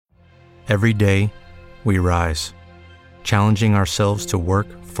Every day, we rise, challenging ourselves to work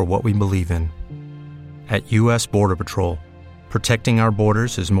for what we believe in. At U.S. Border Patrol, protecting our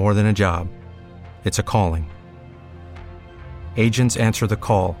borders is more than a job. It's a calling. Agents answer the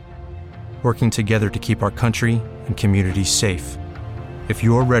call, working together to keep our country and communities safe. If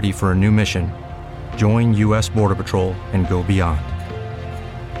you're ready for a new mission, join U.S. Border Patrol and go beyond.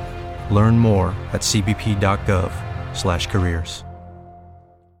 Learn more at cbp.gov/careers.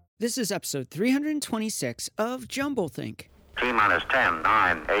 This is episode 326 of Jumblethink. T-minus 10,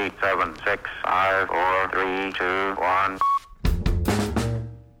 9, 8, 7, 6, 5, 4, 3, 2, 1.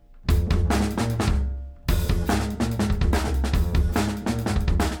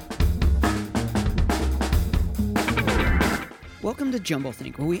 Welcome to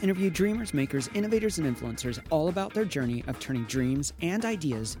Jumblethink, where we interview dreamers, makers, innovators, and influencers all about their journey of turning dreams and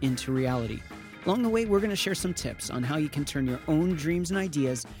ideas into reality. Along the way, we're going to share some tips on how you can turn your own dreams and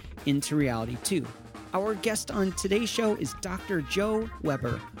ideas into reality too. Our guest on today's show is Dr. Joe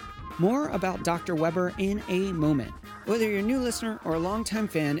Weber. More about Dr. Weber in a moment. Whether you're a new listener or a longtime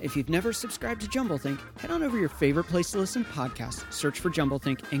fan, if you've never subscribed to Jumblethink, head on over to your favorite place to listen to podcasts, search for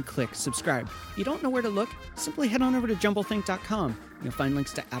Jumblethink, and click subscribe. If you don't know where to look, simply head on over to jumblethink.com. You'll find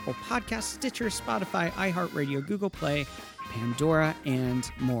links to Apple Podcasts, Stitcher, Spotify, iHeartRadio, Google Play, Pandora,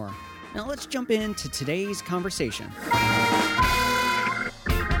 and more. Now let's jump into today's conversation.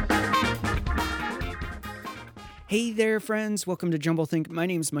 Hey there, friends. Welcome to Jumblethink. My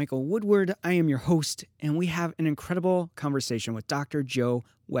name is Michael Woodward. I am your host, and we have an incredible conversation with Dr. Joe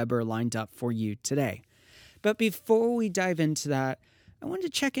Weber lined up for you today. But before we dive into that, I wanted to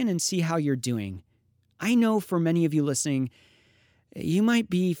check in and see how you're doing. I know for many of you listening, you might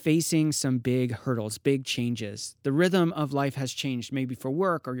be facing some big hurdles, big changes. The rhythm of life has changed, maybe for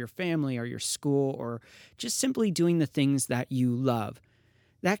work or your family or your school or just simply doing the things that you love.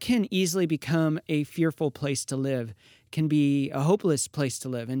 That can easily become a fearful place to live, can be a hopeless place to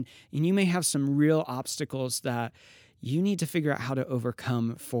live. And you may have some real obstacles that you need to figure out how to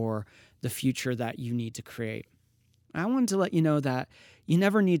overcome for the future that you need to create. I wanted to let you know that you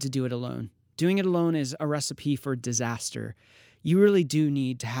never need to do it alone. Doing it alone is a recipe for disaster. You really do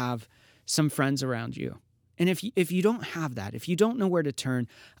need to have some friends around you. And if you don't have that, if you don't know where to turn,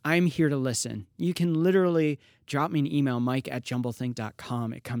 I'm here to listen. You can literally drop me an email,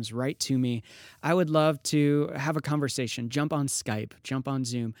 mike@jumblethink.com. It comes right to me. I would love to have a conversation, jump on Skype, jump on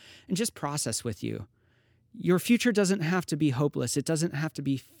Zoom, and just process with you. Your future doesn't have to be hopeless. It doesn't have to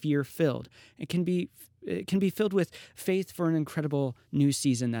be fear-filled. It can be filled with faith for an incredible new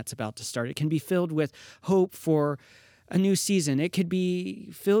season that's about to start. It can be filled with hope for a new season. It could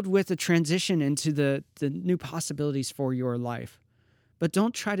be filled with a transition into the new possibilities for your life. But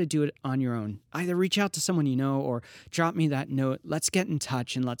don't try to do it on your own. Either reach out to someone you know or drop me that note. Let's get in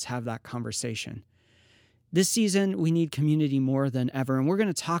touch and let's have that conversation. This season, we need community more than ever, and we're going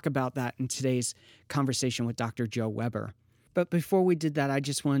to talk about that in today's conversation with Dr. Joe Weber. But before we did that, I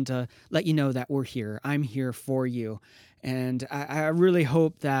just wanted to let you know that we're here. I'm here for you. And I really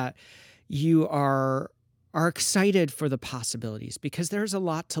hope that you are excited for the possibilities, because there's a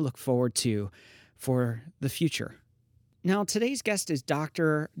lot to look forward to for the future. Now, today's guest is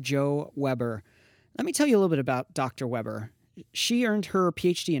Dr. Joe Weber. Let me tell you a little bit about Dr. Weber. She earned her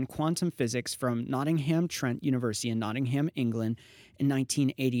PhD in quantum physics from Nottingham Trent University in Nottingham, England in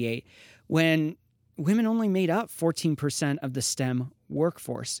 1988, when women only made up 14% of the STEM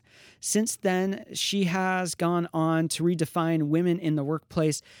workforce. Since then, she has gone on to redefine women in the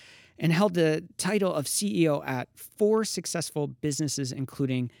workplace and held the title of CEO at 4 successful businesses,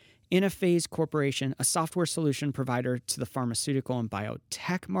 including Inaphase Corporation, a software solution provider to the pharmaceutical and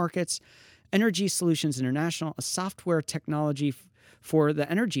biotech markets, Energy Solutions International, a software technology for the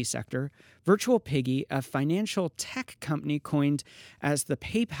energy sector, Virtual Piggy, a financial tech company coined as the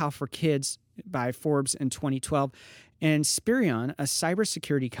PayPal for kids by Forbes in 2012, and Spirion, a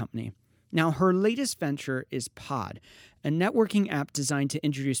cybersecurity company. Now, her latest venture is Pod, a networking app designed to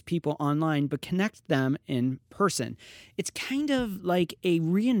introduce people online but connect them in person. It's kind of like a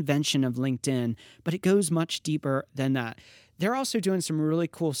reinvention of LinkedIn, but it goes much deeper than that. They're also doing some really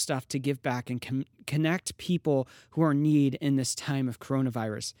cool stuff to give back and connect people who are in need in this time of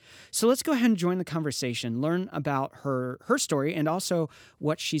coronavirus. So let's go ahead and join the conversation, learn about her story, and also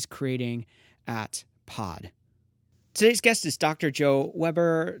what she's creating at Pod. Today's guest is Dr. Joe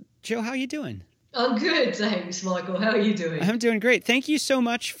Weber. Joe, how are you doing? I'm good, thanks, Michael. How are you doing? I'm doing great. Thank you so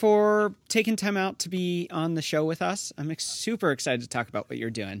much for taking time out to be on the show with us. I'm super excited to talk about what you're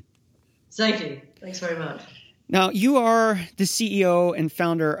doing. Thank you. Thanks very much. Now, you are the CEO and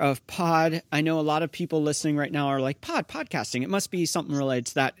founder of Pod. I know a lot of people listening right now are like, podcasting. It must be something related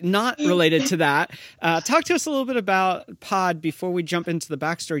to that. Not related to that. Talk to us a little bit about Pod before we jump into the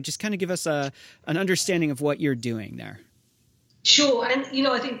backstory. Just kind of give us an understanding of what you're doing there. Sure. And,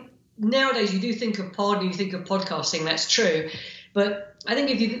 I think nowadays you do think of pod and you think of podcasting. That's true. But I think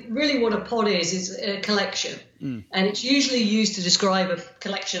if you really what a pod is, it's a collection. And it's usually used to describe a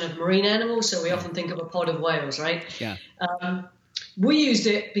collection of marine animals. So we often think of a pod of whales, right? Yeah. We used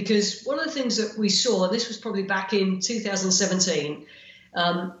it because one of the things that we saw, and this was probably back in 2017,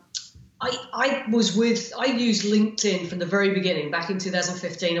 I used LinkedIn from the very beginning, back in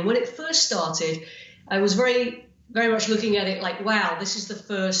 2015. And when it first started, I was very, very much looking at it like, wow, this is the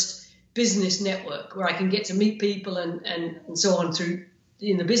first business network where I can get to meet people and so on through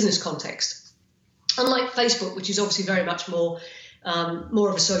in the business context. Unlike Facebook, which is obviously very much more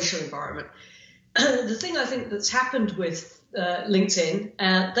of a social environment. The thing I think that's happened with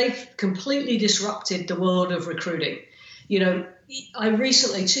LinkedIn, they've completely disrupted the world of recruiting. I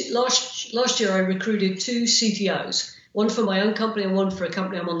recently, last year, I recruited 2 CTOs, one for my own company and one for a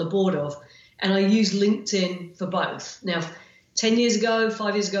company I'm on the board of, and I use LinkedIn for both. Now, 10 years ago,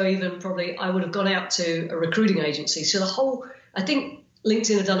 5 years ago even, probably I would have gone out to a recruiting agency. So I think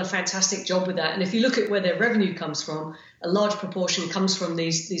LinkedIn have done a fantastic job with that. And if you look at where their revenue comes from, a large proportion comes from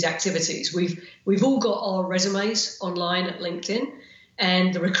these activities. We've all got our resumes online at LinkedIn,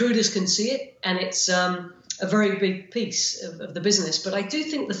 and the recruiters can see it, and it's a very big piece of the business. But I do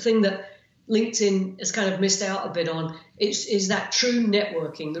think the thing that LinkedIn has kind of missed out a bit on is that true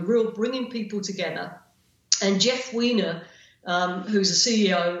networking, the real bringing people together. And Jeff Weiner, who's the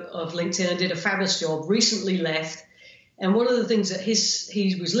CEO of LinkedIn and did a fabulous job, recently left. And one of the things that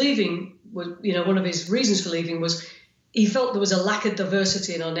he was leaving was, one of his reasons for leaving was he felt there was a lack of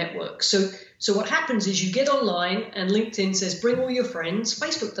diversity in our network. So what happens is you get online and LinkedIn says, bring all your friends.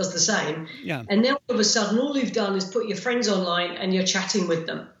 Facebook does the same. Yeah. And now all of a sudden, all you've done is put your friends online and you're chatting with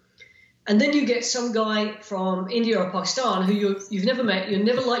them. And then you get some guy from India or Pakistan who you've never met, you're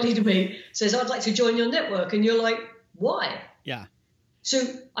never likely to meet, says, I'd like to join your network. And you're like, why? Yeah. So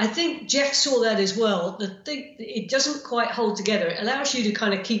I think Jeff saw that as well. It doesn't quite hold together. It allows you to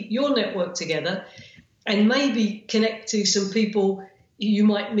kind of keep your network together and maybe connect to some people you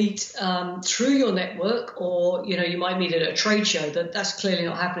might meet through your network, or, you might meet at a trade show. That's clearly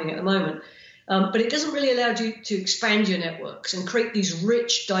not happening at the moment. But it doesn't really allow you to expand your networks and create these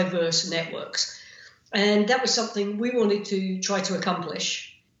rich, diverse networks. And that was something we wanted to try to accomplish.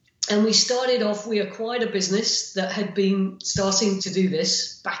 And we acquired a business that had been starting to do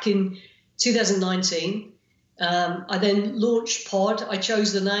this back in 2019. I then launched Pod. I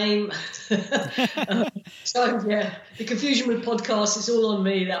chose the name. So, yeah, the confusion with podcasts is all on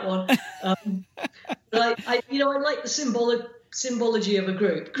me, that one. But I like the symbology of a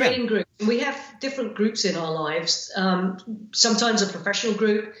group, creating groups. And we have different groups in our lives. Sometimes a professional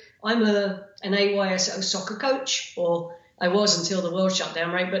group. I'm an AYSO soccer coach, or I was until the world shut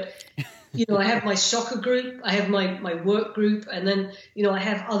down, right? But, I have my soccer group, I have my work group, and then, I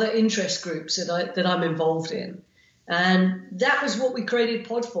have other interest groups that I'm involved in. And that was what we created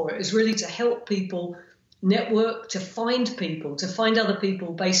Pod for. It was really to help people network, to find other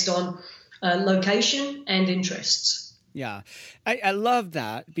people based on location and interests. Yeah, I love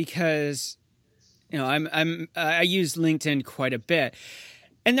that because, I use LinkedIn quite a bit.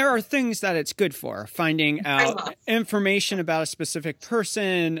 And there are things that it's good for, finding out information about a specific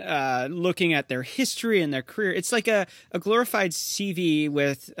person, looking at their history and their career. It's like a glorified CV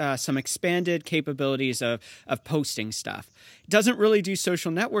with some expanded capabilities of posting stuff. It doesn't really do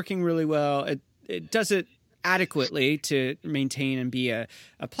social networking really well. It does it adequately to maintain and be a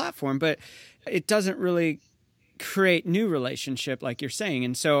platform, but it doesn't really create new relationship like you're saying.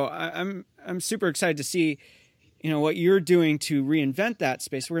 And so I'm super excited to see what you're doing to reinvent that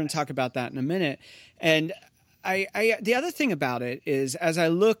space. We're going to talk about that in a minute. And the other thing about it is, as I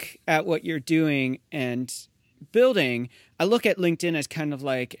look at what you're doing and building, I look at LinkedIn as kind of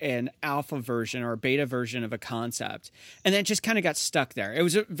like an alpha version or a beta version of a concept. And then it just kind of got stuck there. It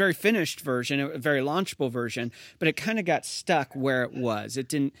was a very finished version, a very launchable version, but it kind of got stuck where it was. It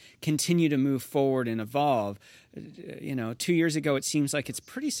didn't continue to move forward and evolve. 2 years ago, it seems like it's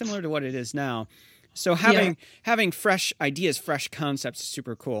pretty similar to what it is now. So having fresh ideas, fresh concepts is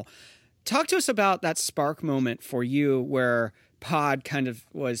super cool. Talk to us about that spark moment for you where Pod kind of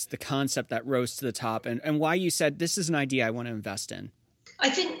was the concept that rose to the top, and why you said, this is an idea I want to invest in. I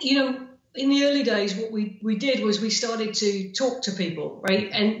think, in the early days, what we did was we started to talk to people, right?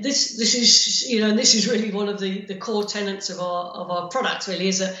 And this is really one of the core tenets of our product, really,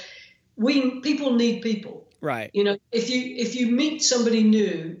 is that people need people. Right. You know, if you meet somebody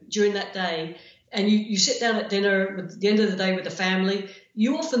new during that day and you sit down at dinner at the end of the day with the family,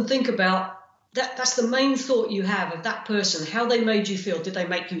 you often think about that. That's the main thought you have of that person, how they made you feel. Did they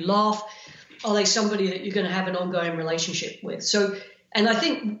make you laugh? Are they somebody that you're going to have an ongoing relationship with? So, and I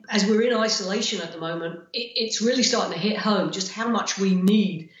think as we're in isolation at the moment, it's really starting to hit home just how much we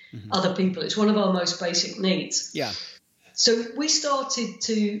need other people. It's one of our most basic needs. Yeah. So we started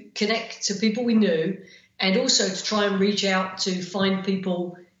to connect to people we knew and also to try and reach out to find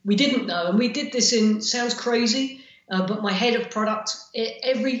people we didn't know. And we did this sounds crazy, but my head of product,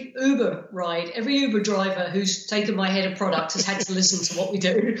 every Uber driver who's taken my head of product has had to listen to what we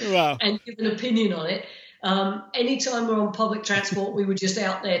do and give an opinion on it. Anytime we're on public transport, we were just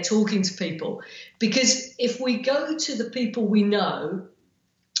out there talking to people. Because if we go to the people we know,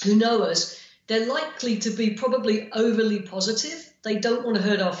 who know us, they're likely to be probably overly positive. They don't want to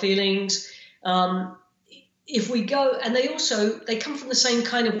hurt our feelings. If we go, and they come from the same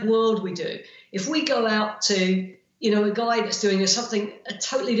kind of world we do. If we go out to, a guy that's doing a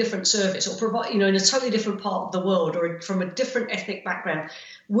totally different service or provide, in a totally different part of the world or from a different ethnic background,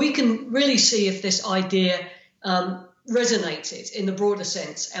 we can really see if this idea resonated in the broader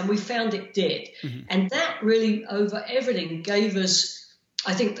sense. And we found it did. Mm-hmm. And that really over everything gave us,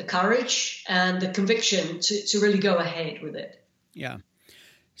 I think, the courage and the conviction to really go ahead with it. Yeah.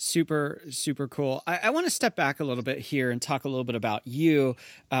 Super, super cool. I want to step back a little bit here and talk a little bit about you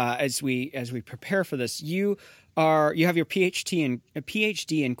as we prepare for this. You have your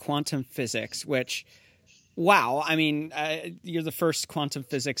PhD in quantum physics, which, wow, I mean, you're the first quantum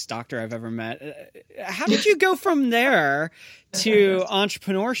physics doctor I've ever met. How did you go from there to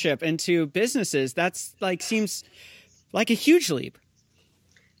entrepreneurship and to businesses? That's seems like a huge leap.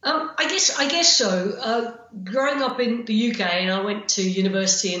 I guess so. Growing up in the UK, and I went to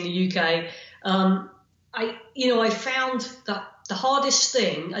university in the UK, I found that the hardest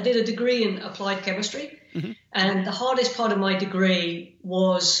thing, I did a degree in applied chemistry, mm-hmm. and the hardest part of my degree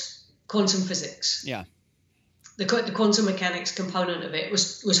was quantum physics. Yeah. The quantum mechanics component of it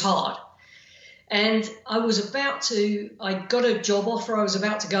was hard. And I got a job offer. I was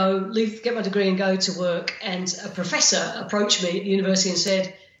about to get my degree and go to work. And a professor approached me at the university and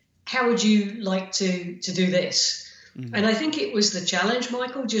said, how would you like to do this? Mm-hmm. And I think it was the challenge,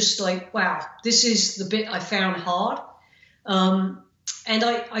 Michael, just like, wow, this is the bit I found hard. And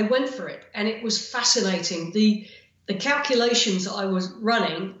I went for it. And it was fascinating. The calculations that I was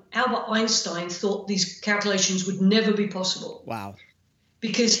running, Albert Einstein thought these calculations would never be possible. Wow.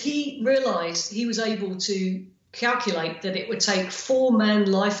 Because he realized he was able to calculate that it would take 4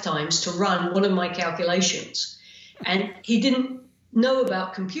 man lifetimes to run one of my calculations. And he didn't know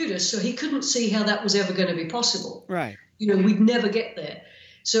about computers, so he couldn't see how that was ever going to be possible. Right. We'd never get there.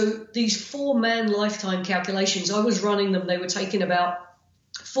 So these 4 man lifetime calculations, I was running them. They were taking about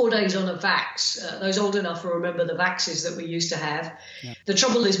 4 days on a VAX. Those old enough will remember the VAXes that we used to have. Yeah. The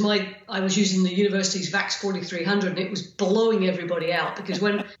trouble is I was using the university's VAX 4300 and it was blowing everybody out because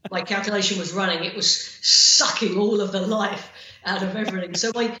when my calculation was running, it was sucking all of the life out of everything.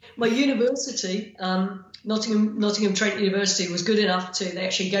 So my university, Nottingham Trent University, was good enough they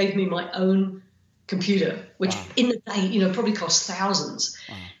actually gave me my own computer, which in the day, probably cost thousands.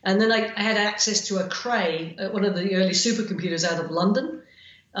 Wow. And then I had access to a Cray, one of the early supercomputers out of London,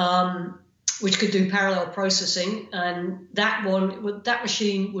 which could do parallel processing. And that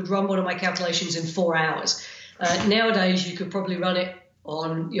machine would run one of my calculations in 4 hours. Nowadays, you could probably run it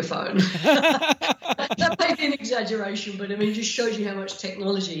on your phone. That may be an exaggeration, but I mean, it just shows you how much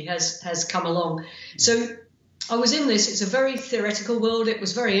technology has come along. So I was in this. It's a very theoretical world. It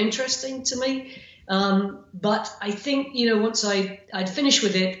was very interesting to me. But I think, once I'd finished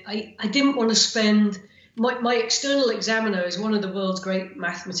with it, I didn't want to spend my external examiner is one of the world's great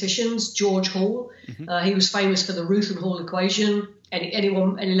mathematicians, George Hall. Mm-hmm. He was famous for the Ruth and Hall equation. Any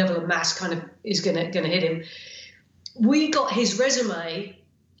level of maths kind of is going to hit him. We got his resume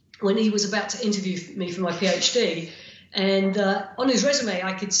when he was about to interview me for my PhD. And on his resume,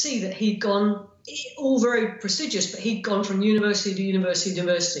 I could see that he'd gone, all very prestigious, but he'd gone from university to university to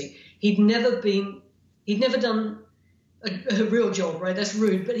university. He'd never done a real job, right? That's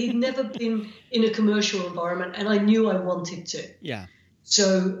rude, but he'd never been in a commercial environment, and I knew I wanted to. Yeah.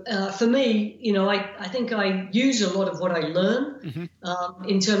 So for me, I think I use a lot of what I learn,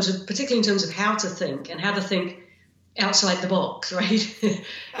 mm-hmm. particularly in terms of how to think and how to think outside the box, right?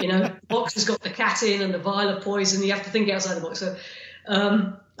 The box has got the cat in and the vial of poison. You have to think outside the box. So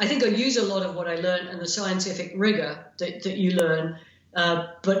I think I use a lot of what I learned and the scientific rigor that you learn,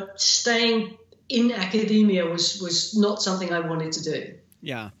 but staying in academia was not something I wanted to do.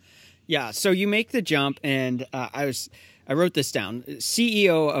 Yeah. Yeah. So you make the jump, and I wrote this down.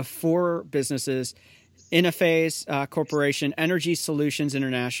 CEO of 4 businesses: Interphase Corporation, Energy Solutions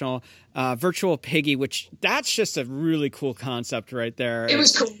International, Virtual Piggy, which that's just a really cool concept right there. It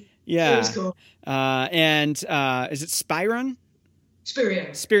was cool. Yeah. It was cool. And is it Spirion?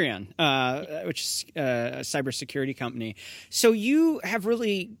 Spirion, which is a cybersecurity company. So you have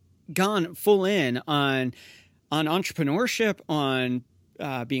really gone full in on entrepreneurship, on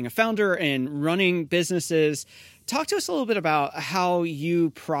being a founder and running businesses. Talk to us a little bit about how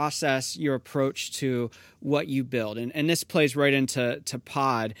you process your approach to what you build. And this plays right into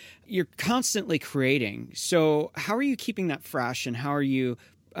Pod. You're constantly creating. So how are you keeping that fresh, and how are you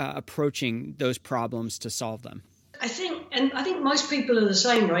approaching those problems to solve them? I think most people are the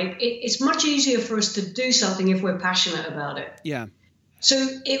same, right? It's much easier for us to do something if we're passionate about it. Yeah. So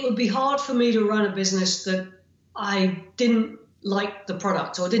it would be hard for me to run a business that I didn't like the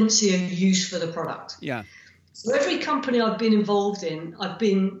product or didn't see a use for the product. Yeah. So every company I've been involved in, I've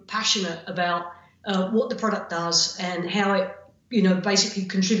been passionate about what the product does and how it, basically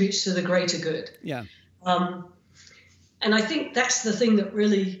contributes to the greater good. Yeah. And I think that's the thing that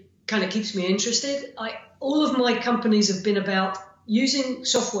really kind of keeps me interested. All of my companies have been about using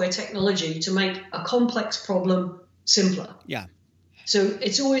software technology to make a complex problem simpler. Yeah. So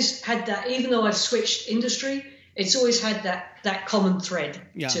it's always had that, even though I've switched industry, it's always had that common thread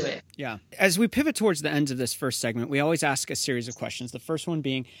to it. Yeah. As we pivot towards the end of this first segment, we always ask a series of questions. The first one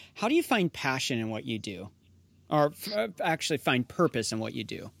being, how do you find passion in what you do? Or actually find purpose in what you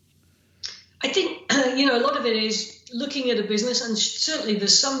do? I think, a lot of it is looking at a business, and certainly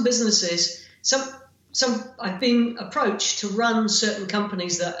there's some businesses, some I've been approached to run certain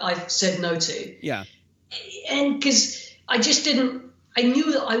companies that I've said no to. Yeah. And because I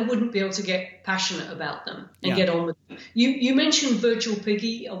knew that I wouldn't be able to get passionate about them and get on with them. You mentioned Virtual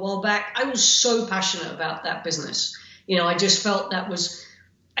Piggy a while back. I was so passionate about that business. I just felt that was,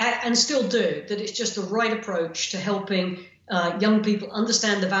 and still do, that it's just the right approach to helping young people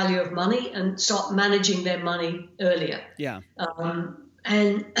understand the value of money and start managing their money earlier. Yeah.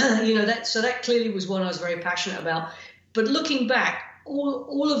 That clearly was one I was very passionate about. But looking back,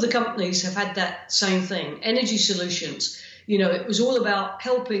 all of the companies have had that same thing. Energy Solutions, it was all about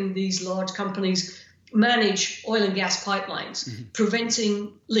helping these large companies manage oil and gas pipelines,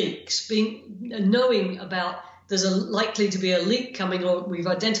 preventing leaks, knowing about there's likely to be a leak coming, or we've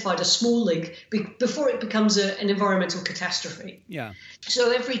identified a small leak before it becomes an environmental catastrophe. Yeah.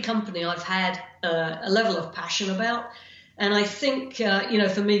 So every company I've had a level of passion about. And I think,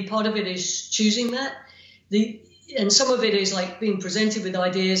 for me, part of it is choosing that. And some of it is like being presented with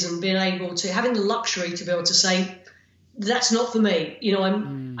ideas and being able to, having the luxury to be able to say, that's not for me.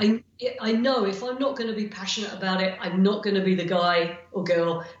 I know if I'm not going to be passionate about it, I'm not going to be the guy or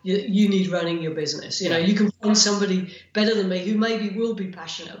girl you need running your business. You can find somebody better than me who maybe will be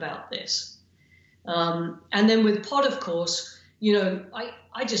passionate about this. And then with Pod, of course,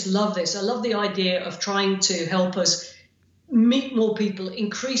 I just love this. I love the idea of trying to help us meet more people,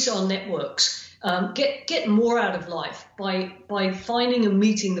 increase our networks, get more out of life by finding and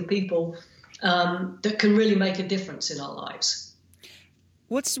meeting the people that can really make a difference in our lives.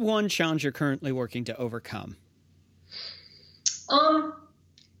 What's one challenge you're currently working to overcome? Well,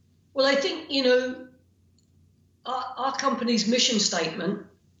 I think, our company's mission statement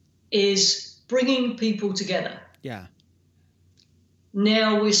is bringing people together. Yeah.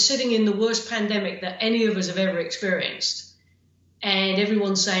 Now we're sitting in the worst pandemic that any of us have ever experienced, and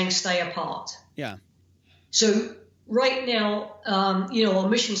everyone's saying stay apart. Yeah. So right now, our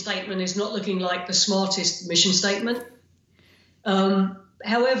mission statement is not looking like the smartest mission statement.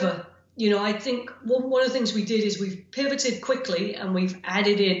 However, I think one of the things we did is we've pivoted quickly and we've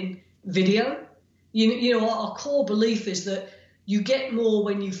added in video. Our core belief is that you get more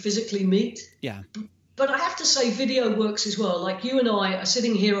when you physically meet. Yeah. But I have to say video works as well. Like you and I are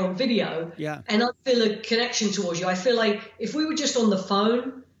sitting here on video, and I feel a connection towards you. I feel like if we were just on the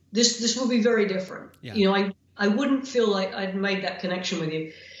phone, this would be very different. Yeah. I wouldn't feel like I'd made that connection with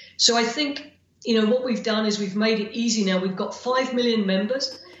you. So I think, what we've done is we've made it easy now. We've got 5 million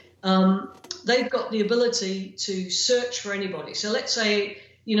members. They've got the ability to search for anybody. So let's say,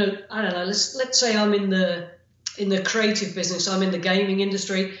 I don't know, let's say I'm in the creative business, I'm in the gaming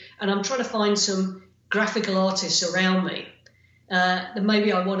industry, and I'm trying to find some graphical artists around me that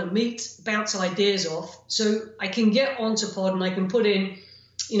maybe I want to meet, bounce ideas off. So I can get onto Pod and I can put in,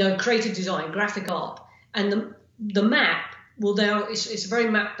 creative design, graphic art, and the map will now, it's a very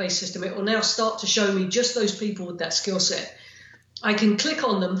map-based system. It will now start to show me just those people with that skill set. I can click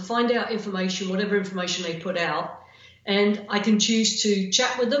on them, find out information, whatever information they put out, And I can choose to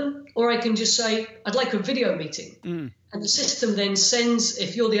chat with them, or I can just say, I'd like a video meeting. And the system then sends,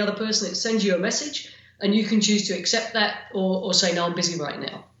 if you're the other person, it sends you a message, and you can choose to accept that or say, no, I'm busy right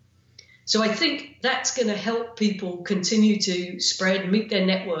now. So I think that's going to help people continue to spread, meet their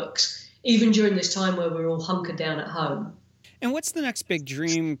networks, even during this time where we're all hunkered down at home. And what's the next big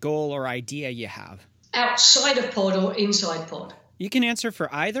dream, goal, or idea you have? Outside of Pod or inside Pod? You can answer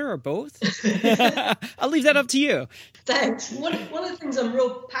for either or both. I'll leave that up to you. Thanks. One of the things I'm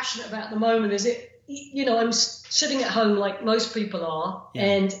real passionate about at the moment is I'm sitting at home like most people are. Yeah.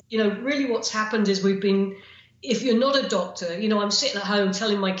 And, really what's happened is if you're not a doctor, I'm sitting at home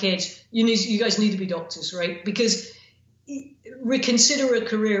telling my kids, you guys need to be doctors, right? Because reconsider a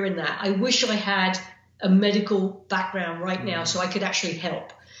career in that. I wish I had a medical background right now so I could actually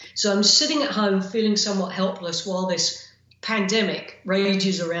help. So I'm sitting at home feeling somewhat helpless while this pandemic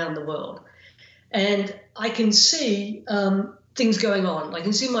rages around the world. And I can see things going on. I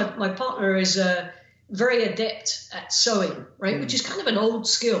can see my partner is very adept at sewing, right? Which is kind of an old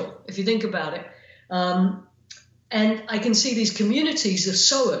skill if you think about it. And I can see these communities of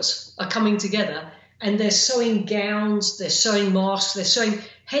sewers are coming together, and they're sewing gowns, they're sewing masks, they're sewing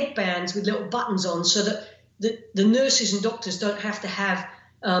headbands with little buttons on so that the nurses and doctors don't have to have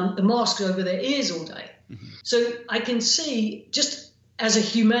the masks over their ears all day. So I can see, just as a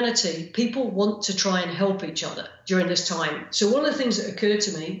humanity, people want to try and help each other during this time. So one of the things that occurred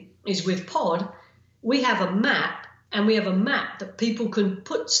to me is with Pod, we have a map, and we have a map that people can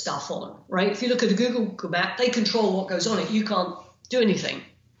put stuff on, right? If you look at a Google map, they control what goes on it. You can't do anything.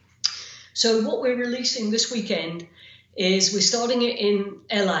 So what we're releasing this weekend is we're starting it in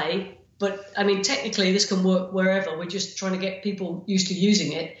LA, but I mean, technically this can work wherever. We're just trying to get people used to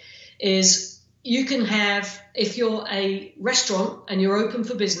using it, is you can have, if you're a restaurant and you're open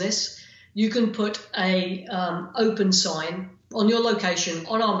for business, you can put a open sign on your location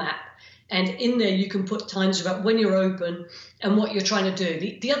on our map. And in there, you can put times about when you're open and what you're trying to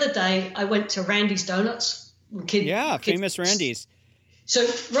do. The other day, I went to Randy's Donuts. Famous Randy's. So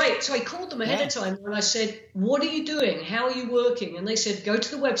I called them ahead of time and I said, what are you doing? How are you working? And they said, go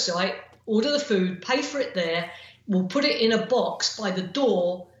to the website, order the food, pay for it there. We'll put it in a box by the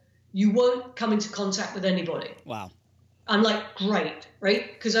door. You won't come into contact with anybody. Wow. I'm like, great,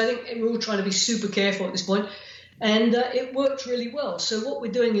 right? Because I think we're all trying to be super careful at this point. And it worked really well. So what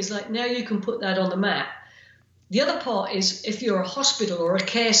we're doing is now you can put that on the map. The other part is if you're a hospital or a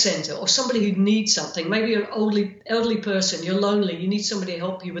care center or somebody who needs something, maybe you're an elderly person, you're lonely, you need somebody to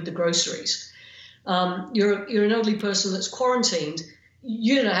help you with the groceries. You're an elderly person that's quarantined.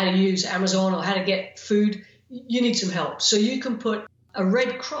 You don't know how to use Amazon or how to get food. You need some help. So you can put a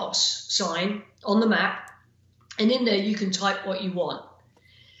Red Cross sign on the map, and in there you can type what you want.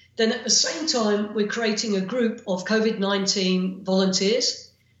 Then at the same time, we're creating a group of COVID-19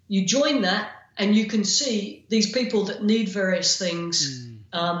 volunteers. You join that, and you can see these people that need various things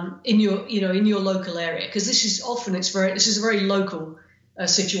in your local area, because this is a very local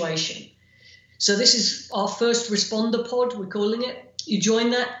situation. So this is our first responder pod, we're calling it. You join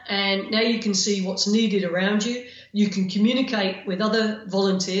that, and now you can see what's needed around you. You can communicate with other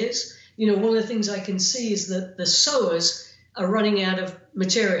volunteers. One of the things I can see is that the sewers are running out of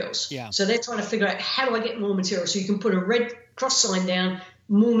materials. Yeah. So they're trying to figure out, how do I get more material? So you can put a Red Cross sign down,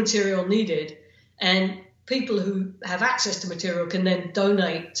 more material needed, and people who have access to material can then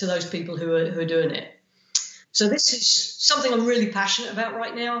donate to those people who are doing it. So this is something I'm really passionate about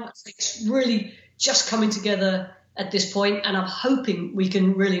right now. It's really just coming together at this point, and I'm hoping we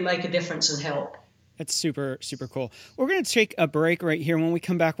can really make a difference and help. That's super, super cool. We're going to take a break right here. When we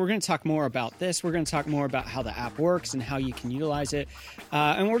come back, we're going to talk more about this. We're going to talk more about how the app works and how you can utilize it.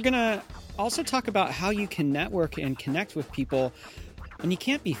 And we're going to also talk about how you can network and connect with people when you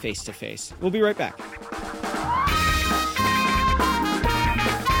can't be face-to-face. We'll be right back.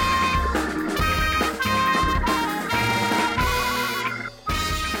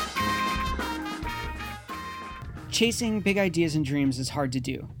 Chasing big ideas and dreams is hard to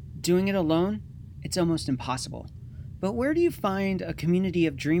do. Doing it alone, it's almost impossible. But where do you find a community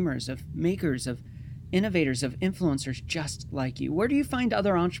of dreamers, of makers, of innovators, of influencers just like you? Where do you find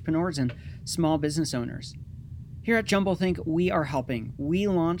other entrepreneurs and small business owners? Here at JumbleThink, we are helping. We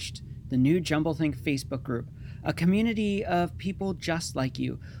launched the new JumbleThink Facebook group, a community of people just like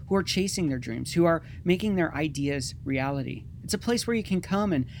you who are chasing their dreams, who are making their ideas reality. It's a place where you can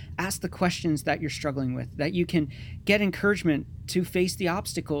come and ask the questions that you're struggling with, that you can get encouragement to face the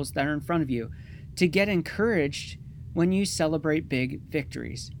obstacles that are in front of you, to get encouraged when you celebrate big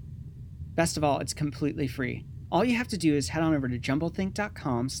victories. Best of all, it's completely free. All you have to do is head on over to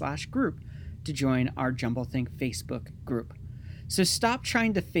jumblethink.com/group to join our Jumblethink Facebook group. So stop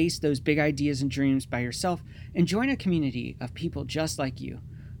trying to face those big ideas and dreams by yourself and join a community of people just like you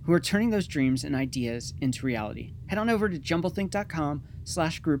who are turning those dreams and ideas into reality. Head on over to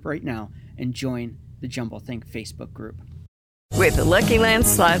jumblethink.com/group right now and join the Jumblethink Facebook group. With the Lucky Land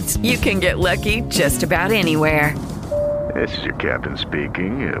Slots, you can get lucky just about anywhere. This is your captain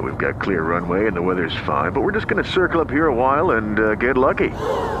speaking. We've got clear runway and the weather's fine, but we're just going to circle up here a while and get lucky.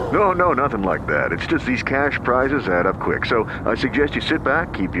 No, nothing like that. It's just these cash prizes add up quick. So I suggest you sit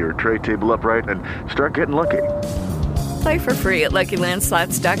back, keep your tray table upright, and start getting lucky. Play for free at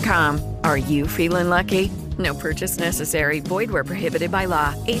LuckyLandSlots.com. Are you feeling lucky? No purchase necessary. Void where prohibited by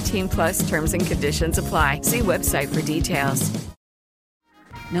law. 18+ terms and conditions apply. See website for details.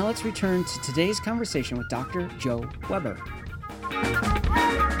 Now let's return to today's conversation with Dr. Joe Weber.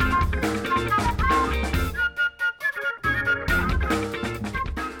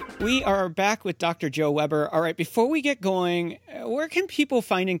 We are back with Dr. Joe Weber. All right, before we get going, where can people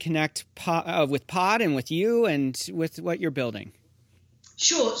find and connect with Pod and with you and with what you're building?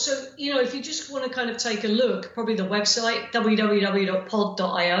 Sure. So, if you just want to kind of take a look, probably the website,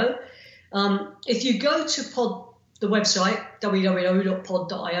 www.pod.io. If you go to the website,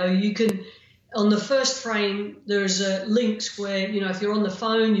 www.pod.io, you can, on the first frame, there's links where, if you're on the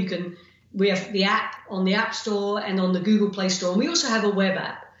phone, we have the app on the App Store and on the Google Play Store. And we also have a web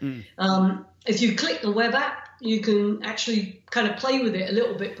app. If you click the web app, you can actually kind of play with it a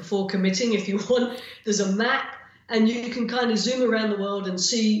little bit before committing if you want. There's a map, and you can kind of zoom around the world and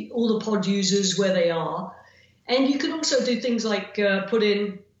see all the pod users where they are. And you can also do things like put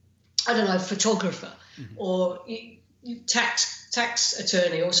in, photographer or tax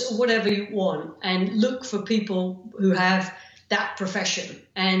attorney or whatever you want, and look for people who have that profession,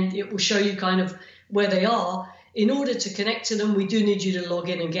 and it will show you kind of where they are. In order to connect to them, we do need you to log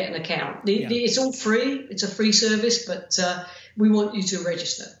in and get an account. It's all free. It's a free service, but we want you to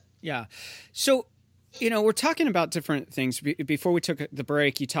register. Yeah. So, we're talking about different things. Before we took the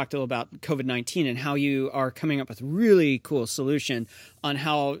break, you talked a little about COVID-19 and how you are coming up with a really cool solution on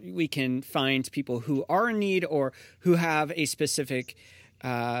how we can find people who are in need or who have a specific,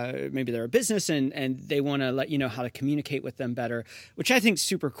 maybe they're a business and they want to let you know how to communicate with them better, which I think is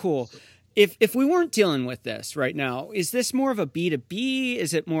super cool. If we weren't dealing with this right now, is this more of a B2B?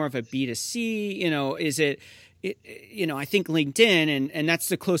 Is it more of a B2C? Is it I think LinkedIn, and that's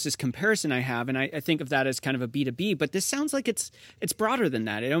the closest comparison I have. And I think of that as kind of a B2B, but this sounds like it's broader than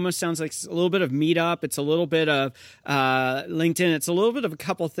that. It almost sounds like it's a little bit of Meetup. It's a little bit of LinkedIn. It's a little bit of a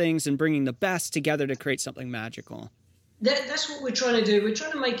couple things and bringing the best together to create something magical. That's what we're trying to do. We're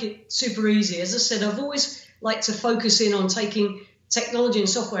trying to make it super easy. As I said, I've always liked to focus in on taking technology and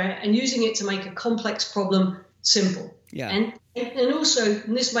software and using it to make a complex problem simple. Yeah. And also,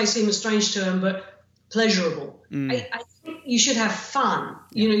 and this may seem a strange term, but pleasurable. I think you should have fun.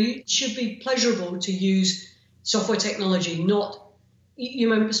 You should be pleasurable to use software technology, not,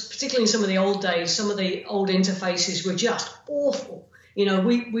 particularly in some of the old days, some of the old interfaces were just awful.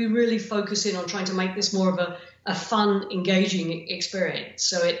 We really focus in on trying to make this more of a fun, engaging experience.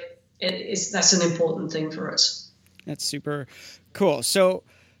 So that's an important thing for us. That's super cool. So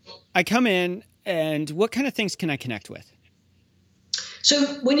I come in, and what kind of things can I connect with? So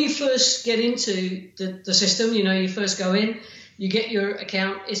when you first get into the system, you first go in, you get your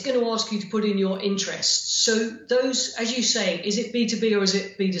account, it's going to ask you to put in your interests. So those, as you say, is it B2B or is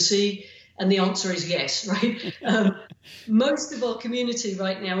it B2C? And the answer is yes, right? Most of our community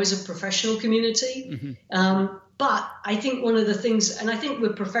right now is a professional community. But I think one of the things, and I think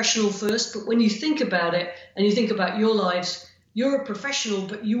we're professional first, but when you think about it and you think about your lives, you're a professional,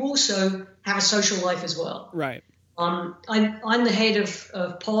 but you also have a social life as well. Right. I'm the head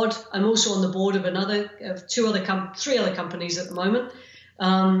of Pod. I'm also on the board of three other companies at the moment,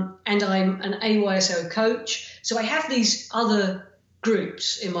 and I'm an AYSO coach. So I have these other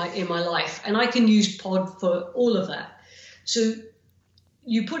groups in my life, and I can use Pod for all of that. So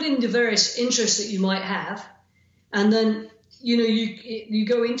you put in the various interests that you might have, and then you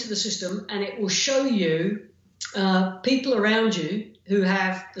go into the system, and it will show you people around you who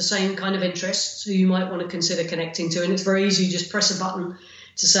have the same kind of interests who you might want to consider connecting to. And it's very easy. You just press a button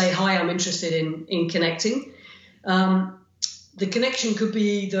to say, hi, I'm interested in connecting. The connection could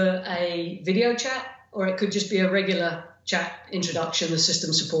be either a video chat or it could just be a regular chat introduction. The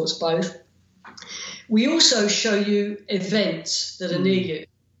system supports both. We also show you events that are near you.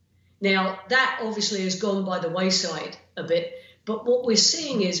 Now, that obviously has gone by the wayside a bit. But what we're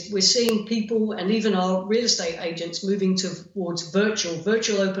seeing is people and even our real estate agents moving towards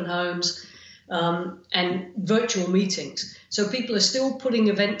virtual open homes and virtual meetings. So people are still putting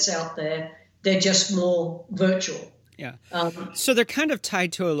events out there They're just more virtual. Yeah. So they're kind of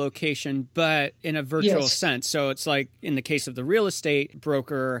tied to a location, but in a virtual sense. So it's like in the case of the real estate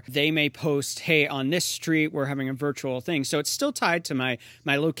broker, they may post, hey, on this street, we're having a virtual thing. So it's still tied to my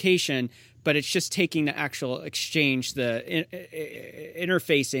location, but it's just taking the actual exchange, the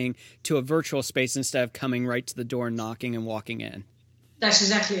interfacing to a virtual space instead of coming right to the door, knocking and walking in. That's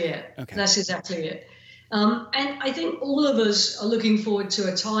exactly it. Okay. That's exactly it. And I think all of us are looking forward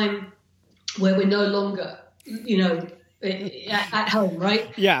to a time where we're no longer, at home,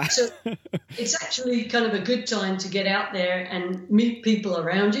 right? Yeah. So it's actually kind of a good time to get out there and meet people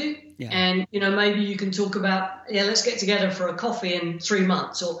around you. Yeah. And, maybe you can talk about, let's get together for a coffee in 3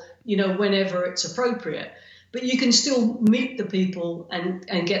 months or, whenever it's appropriate. But you can still meet the people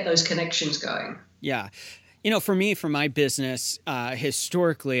and get those connections going. Yeah. For me, for my business,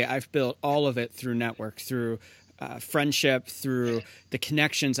 historically, I've built all of it through network, through friendship, through the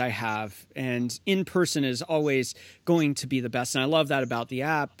connections I have. And in person is always going to be the best. And I love that about the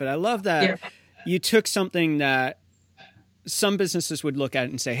app. But I love that you took something that some businesses would look at it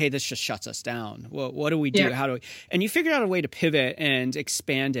and say, hey, this just shuts us down. Well, what do we do? How do we? And you figured out a way to pivot and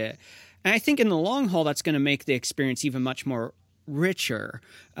expand it. And I think in the long haul, that's going to make the experience even much more richer.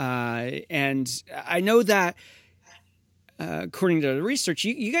 And I know that according to the research,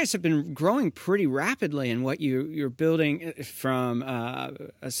 you guys have been growing pretty rapidly in what you're building from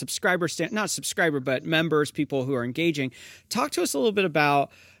a subscriber not subscriber, but members, people who are engaging. Talk to us a little bit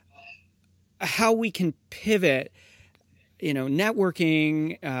about how we can pivot,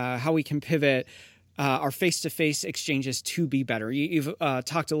 networking, how we can pivot our face-to-face exchanges to be better. You've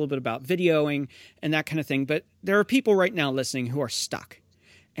talked a little bit about videoing and that kind of thing, but there are people right now listening who are stuck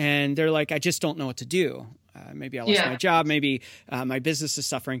and they're like, I just don't know what to do. Maybe I lost my job. Maybe my business is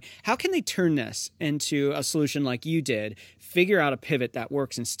suffering. How can they turn this into a solution like you did, figure out a pivot that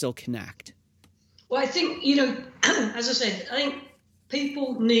works and still connect? Well, I think, as I said, I think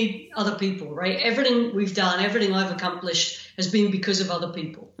people need other people, right? Everything we've done, everything I've accomplished has been because of other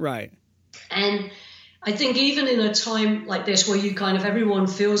people. Right. And I think even in a time like this where everyone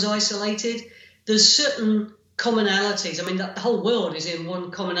feels isolated, there's certain commonalities. I mean, the whole world is in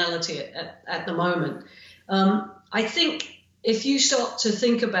one commonality at the moment. I think if you start to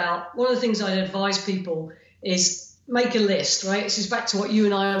think about, one of the things I'd advise people is make a list, right? This is back to what you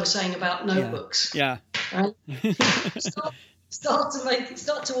and I were saying about notebooks. Yeah. Right? start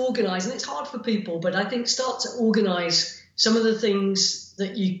to organize, and it's hard for people, but I think start to organize some of the things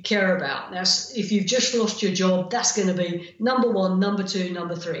that you care about. Now, if you've just lost your job, that's going to be number 1, number 2,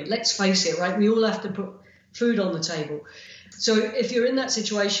 number 3. Let's face it, right? We all have to put food on the table. So if you're in that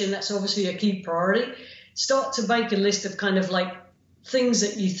situation, that's obviously a key priority. Start to make a list of kind of like things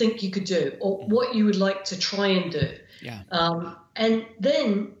that you think you could do or what you would like to try and do. Yeah. And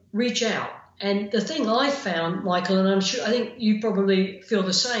then reach out. And the thing I found, Michael, and I think you probably feel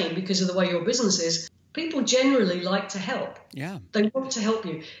the same because of the way your business is, people generally like to help. Yeah. They want to help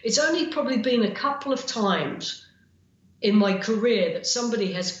you. It's only probably been a couple of times in my career that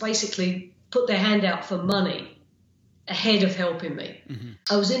somebody has basically put their hand out for money ahead of helping me. Mm-hmm.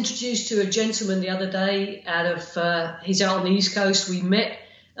 I was introduced to a gentleman the other day he's out on the East Coast. We met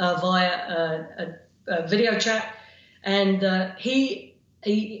via a video chat, and he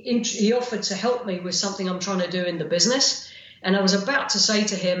offered to help me with something I'm trying to do in the business. And I was about to say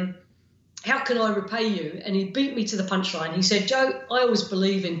to him, how can I repay you? And he beat me to the punchline. He said, Joe, I always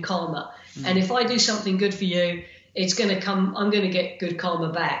believe in karma. Mm-hmm. And if I do something good for you, it's going to come, I'm going to get good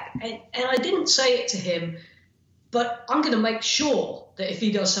karma back. And I didn't say it to him, but I'm going to make sure that if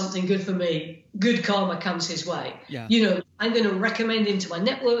he does something good for me, good karma comes his way. Yeah. I'm going to recommend him to my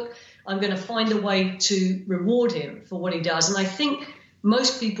network. I'm going to find a way to reward him for what he does. And I think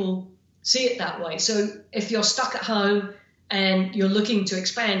most people see it that way. So if you're stuck at home and you're looking to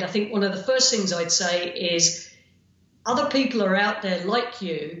expand, I think one of the first things I'd say is other people are out there like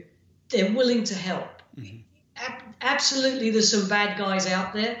you. They're willing to help. Mm-hmm. Absolutely, there's some bad guys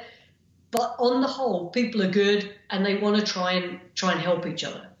out there. But on the whole, people are good and they want to try and help each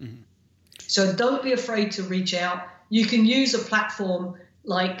other. Mm-hmm. So don't be afraid to reach out. You can use a platform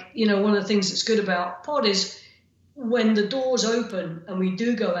like, one of the things that's good about Pod is when the doors open and we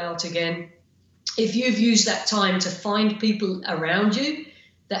do go out again, if you've used that time to find people around you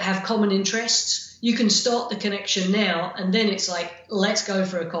that have common interests, you can start the connection now. And then it's like, let's go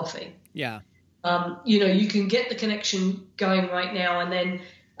for a coffee. Yeah. You can get the connection going right now, and then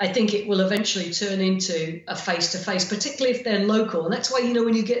I think it will eventually turn into a face-to-face, particularly if they're local. And that's why,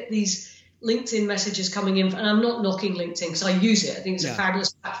 when you get these LinkedIn messages coming in, and I'm not knocking LinkedIn because I use it. I think it's a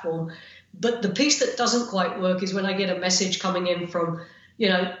fabulous platform. But the piece that doesn't quite work is when I get a message coming in from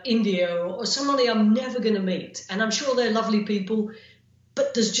India or somebody I'm never going to meet. And I'm sure they're lovely people,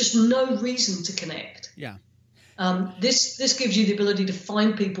 but there's just no reason to connect. Yeah. This gives you the ability to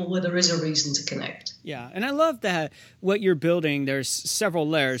find people where there is a reason to connect. Yeah, and I love that what you're building, there's several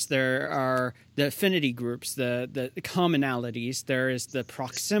layers. There are the affinity groups, the commonalities. There is the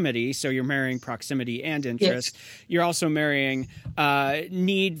proximity, so you're marrying proximity and interest. Yes. You're also marrying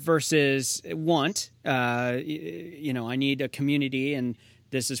need versus want. I need a community, and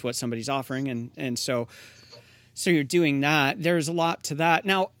this is what somebody's offering, and so you're doing that. There's a lot to that.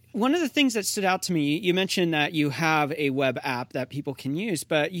 Now, one of the things that stood out to me, you mentioned that you have a web app that people can use,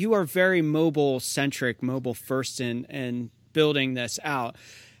 but you are very mobile-centric, mobile-first in building this out.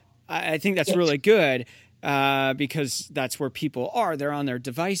 I think that's really good because that's where people are. They're on their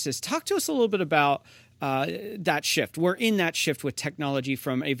devices. Talk to us a little bit about that shift. We're in that shift with technology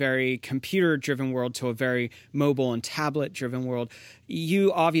from a very computer-driven world to a very mobile and tablet-driven world.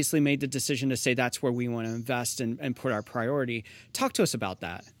 You obviously made the decision to say that's where we want to invest and put our priority. Talk to us about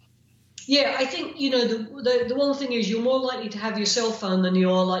that. Yeah, I think, the one thing is you're more likely to have your cell phone than you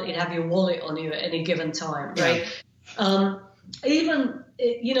are likely to have your wallet on you at any given time, right? Yeah.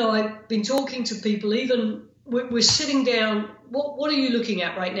 I've been talking to people, even we're sitting down. What are you looking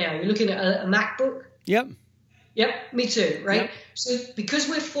at right now? You're looking at a MacBook? Yep, me too, right? Yep. So because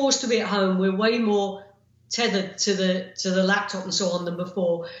we're forced to be at home, we're way more tethered to the laptop and so on than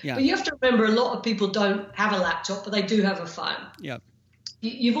before. Yeah. But you have to remember a lot of people don't have a laptop, but they do have a phone. Yep.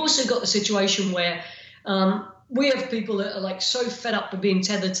 You've also got the situation where we have people that are like so fed up with being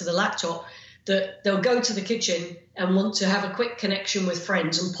tethered to the laptop that they'll go to the kitchen and want to have a quick connection with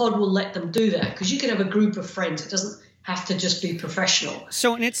friends, and Pod will let them do that because you can have a group of friends. It doesn't have to just be professional.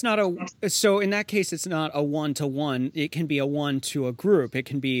 So in that case, it's not a one-to-one. It can be a one to a group. It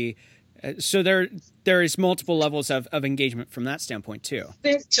can be so there is multiple levels of engagement from that standpoint too.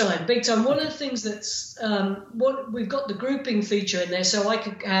 Big time. One of the things that's what we've got the grouping feature in there, so I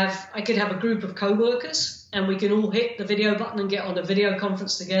could have a group of co-workers and we can all hit the video button and get on a video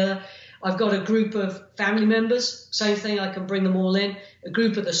conference together. I've got a group of family members, same thing, I can bring them all in. A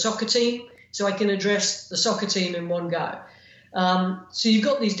group of the soccer team, so I can address the soccer team in one go. So you've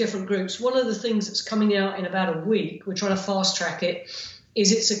got these different groups. One of the things that's coming out in about a week, we're trying to fast track it,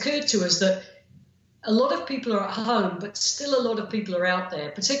 is it's occurred to us that a lot of people are at home, but still a lot of people are out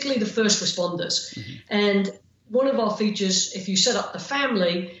there, particularly the first responders. Mm-hmm. And one of our features, if you set up the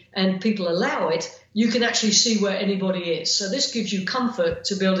family and people allow it, you can actually see where anybody is. So this gives you comfort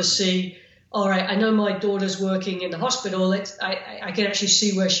to be able to see, all right, I know my daughter's working in the hospital. I can actually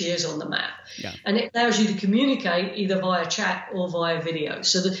see where she is on the map. Yeah. And it allows you to communicate either via chat or via video.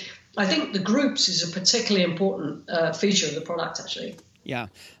 So I think the groups is a particularly important feature of the product, actually. Yeah,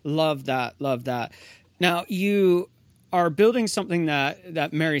 love that. Now, you are building something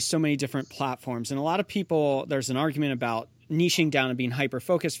that marries so many different platforms. And a lot of people, there's an argument about niching down and being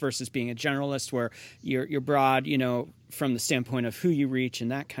hyper-focused versus being a generalist where you're broad, from the standpoint of who you reach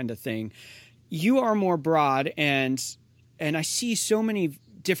and that kind of thing. You are more broad, and I see so many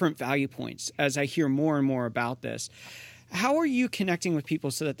different value points as I hear more and more about this. How are you connecting with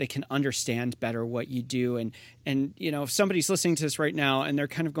people so that they can understand better what you do? And if somebody's listening to this right now and they're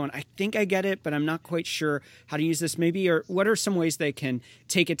kind of going, I think I get it, but I'm not quite sure how to use this maybe, or what are some ways they can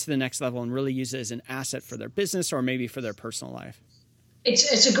take it to the next level and really use it as an asset for their business or maybe for their personal life?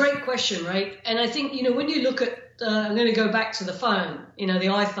 It's a great question, right? And I think, when you look at, I'm going to go back to the phone, the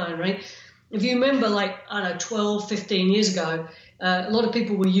iPhone, right? If you remember 12, 15 years ago, a lot of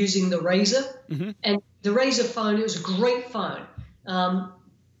people were using the Razr. Mm-hmm. And the Razr phone, it was a great phone.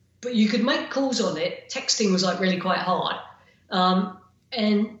 But you could make calls on it. Texting was really quite hard.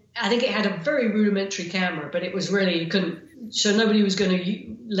 And I think it had a very rudimentary camera, but it was really, you couldn't, so nobody was going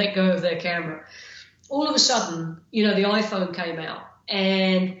to let go of their camera. All of a sudden, the iPhone came out.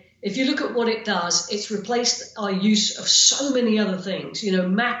 And if you look at what it does, it's replaced our use of so many other things.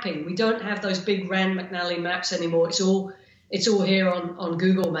 Mapping. We don't have those big Rand McNally maps anymore. It's all here on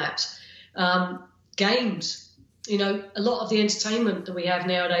Google Maps. Games. A lot of the entertainment that we have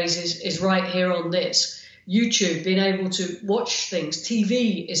nowadays is right here on this. YouTube, being able to watch things.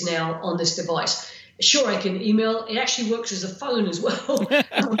 TV is now on this device. Sure, I can email. It actually works as a phone as well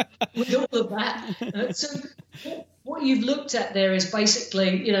with all of that. So what you've looked at there is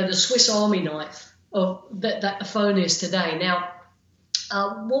basically, the Swiss Army knife of that the phone is today. Now,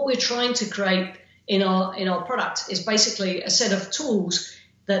 what we're trying to create in our product is basically a set of tools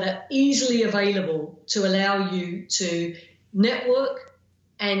that are easily available to allow you to network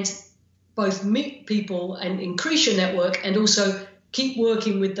and both meet people and increase your network and also keep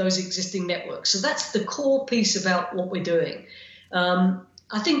working with those existing networks. So that's the core piece about what we're doing.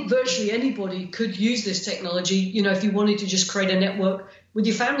 I think virtually anybody could use this technology, you know, if you wanted to just create a network with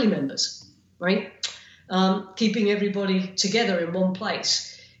your family members, right? Keeping everybody together in one place.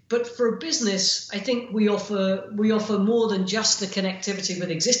 But for a business, I think we offer more than just the connectivity with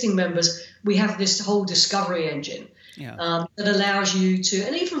existing members. We have this whole discovery engine that allows you to,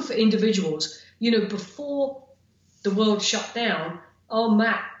 and even for individuals, you know, before the world shut down, our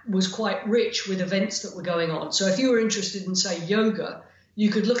map was quite rich with events that were going on. So if you were interested in, say, yoga, you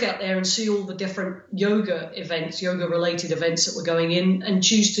could look out there and see all the different yoga events, yoga-related events that were going in, and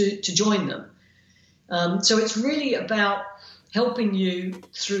choose to join them. So it's really about helping you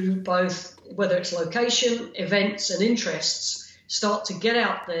through both, whether it's location, events, and interests, start to get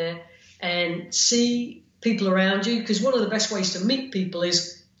out there and see people around you. Because one of the best ways to meet people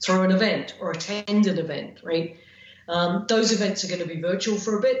is through an event or attend an event, right? Those events are going to be virtual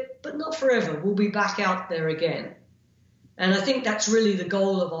for a bit, but not forever. We'll be back out there again. And I think that's really the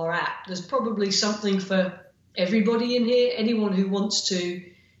goal of our app. There's probably something for everybody in here, anyone who wants to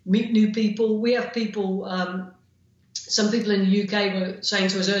meet new people. We have people, some people in the UK were saying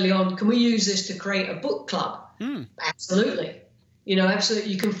to us early on, can we use this to create a book club? Absolutely. You know,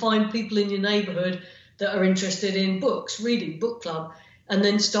 absolutely. You can find people in your neighborhood that are interested in books, reading, book club, and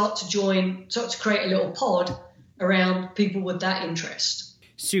then start to create a little pod around people with that interest.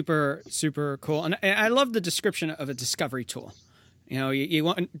 Super, super cool. And I love the description of a discovery tool. You know, you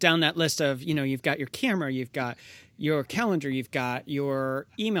want down that list of, you know, you've got your camera, you've got your calendar, you've got your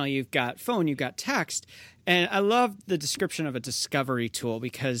email, you've got phone, you've got text. And I love the description of a discovery tool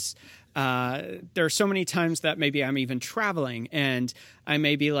because there are so many times that maybe I'm even traveling and I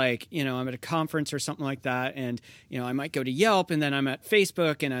may be like, you know, I'm at a conference or something like that. And, you know, I might go to Yelp and then I'm at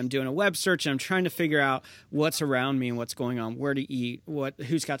Facebook and I'm doing a web search and I'm trying to figure out what's around me and what's going on, where to eat,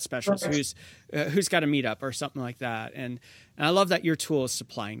 who's got specials, who's got a meetup or something like that. And I love that your tool is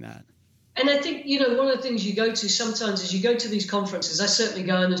supplying that. And I think, you know, one of the things you go to sometimes is you go to these conferences. I certainly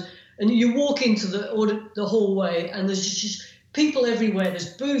go and you walk into the hallway and there's just people everywhere.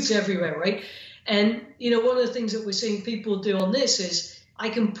 There's booths everywhere, right? And, you know, one of the things that we're seeing people do on this is I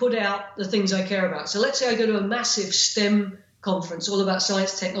can put out the things I care about. So let's say I go to a massive STEM conference all about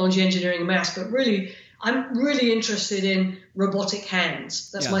science, technology, engineering, and maths, but really I'm really interested in robotic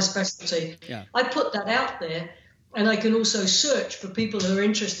hands. That's my specialty. Yeah. I put that out there. And I can also search for people who are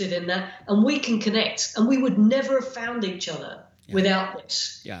interested in that, and we can connect. And we would never have found each other without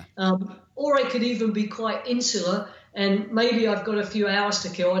this. Yeah. Or I could even be quite insular, and maybe I've got a few hours to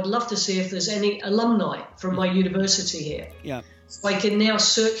kill. I'd love to see if there's any alumni from my university here. Yeah. So I can now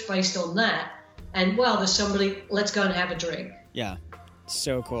search based on that. And, wow, there's somebody, let's go and have a drink. Yeah.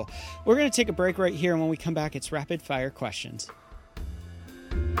 So cool. We're going to take a break right here, and when we come back, it's rapid fire questions.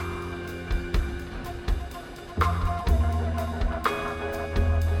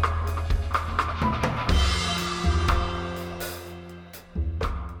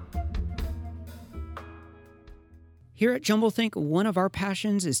 Here at JumbleThink, one of our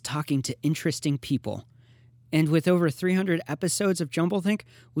passions is talking to interesting people. And with over 300 episodes of JumbleThink,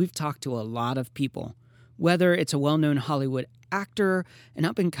 we've talked to a lot of people. Whether it's a well-known Hollywood actor, an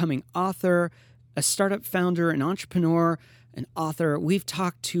up-and-coming author, a startup founder, an entrepreneur, an author, we've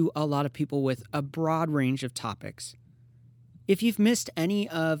talked to a lot of people with a broad range of topics. If you've missed any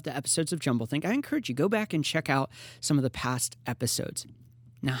of the episodes of JumbleThink, I encourage you, go back and check out some of the past episodes.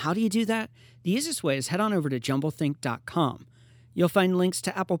 Now, how do you do that? The easiest way is head on over to JumbleThink.com. You'll find links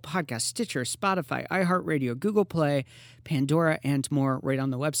to Apple Podcasts, Stitcher, Spotify, iHeartRadio, Google Play, Pandora, and more right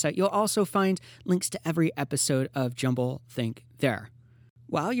on the website. You'll also find links to every episode of JumbleThink there.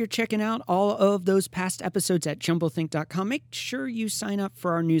 While you're checking out all of those past episodes at JumbleThink.com, make sure you sign up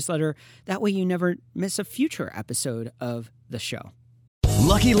for our newsletter. That way you never miss a future episode of the show.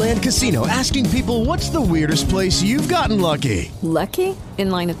 Lucky Land Casino, asking people, what's the weirdest place you've gotten lucky? Lucky? In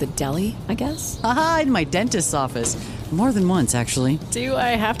line at the deli, I guess? Aha, in my dentist's office. More than once, actually. Do I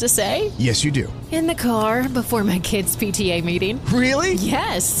have to say? Yes, you do. In the car before my kids' PTA meeting. Really?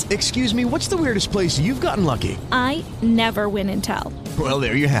 Yes. Excuse me, what's the weirdest place you've gotten lucky? I never win and tell. Well,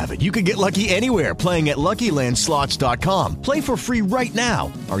 there you have it. You can get lucky anywhere, playing at LuckyLandSlots.com. Play for free right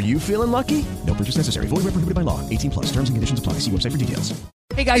now. Are you feeling lucky? No purchase necessary. Void where prohibited by law. 18+. Terms and conditions apply. See website for details.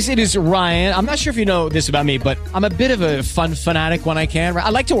 Hey guys, it is Ryan. I'm not sure if you know this about me, but I'm a bit of a fun fanatic when I can. I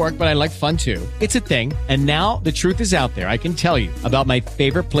like to work, but I like fun too. It's a thing. And now the truth is out there. I can tell you about my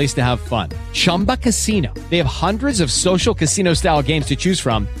favorite place to have fun. Chumba Casino. They have hundreds of social casino style games to choose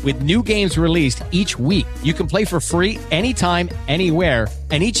from with new games released each week. You can play for free anytime, anywhere.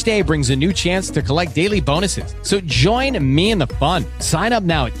 And each day brings a new chance to collect daily bonuses. So join me in the fun. Sign up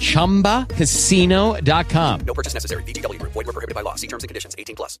now at ChumbaCasino.com. No purchase necessary. VGW Group. Void where prohibited by law. See terms and conditions.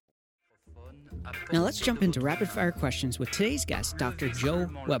 18+. Now let's jump into rapid fire questions with today's guest, Dr. Joe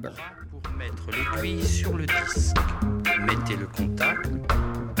Weber. Pour mettre l'aiguille sur le disque, mettez le contact,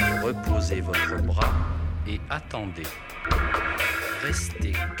 reposez votre bras et attendez.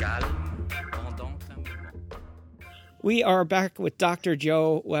 Restez calme pendant un moment. We are back with Dr.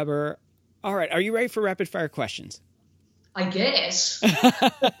 Joe Weber. All right, are you ready for rapid fire questions? I guess.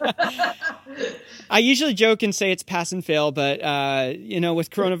 I usually joke and say it's pass and fail, but, with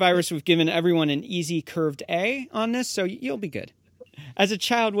coronavirus, we've given everyone an easy curved A on this, so you'll be good. As a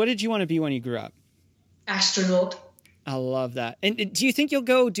child, what did you want to be when you grew up? Astronaut. I love that. And do you think you'll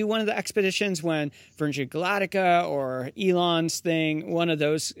go do one of the expeditions when Virgin Galactica or Elon's thing, one of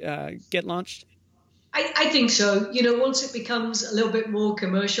those get launched? I think so. Once it becomes a little bit more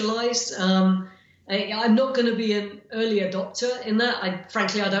commercialized, I'm not going to be an early adopter in that.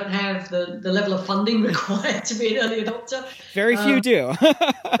 Frankly, I don't have the level of funding required to be an early adopter. Very few do.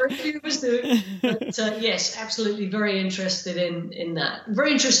 Very few of us do. But yes, absolutely very interested in that.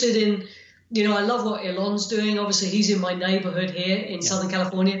 Very interested in, I love what Elon's doing. Obviously, he's in my neighborhood here in Southern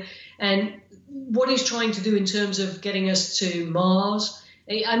California. And what he's trying to do in terms of getting us to Mars.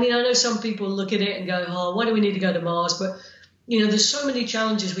 I know some people look at it and go, oh, why do we need to go to Mars? But there's so many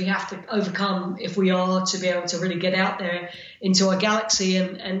challenges we have to overcome if we are to be able to really get out there into our galaxy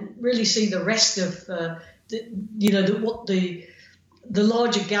and really see the rest of what the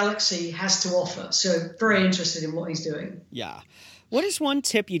larger galaxy has to offer. So very interested in what he's doing. Yeah. What is one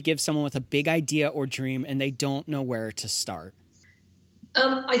tip you'd give someone with a big idea or dream and they don't know where to start?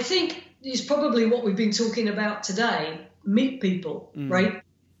 I think it's probably what we've been talking about today. Meet people, right?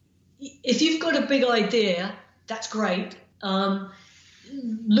 If you've got a big idea, that's great.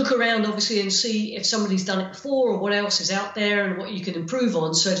 Look around, obviously, and see if somebody's done it before or what else is out there and what you can improve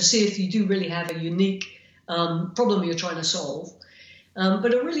on. So to see if you do really have a unique problem you're trying to solve.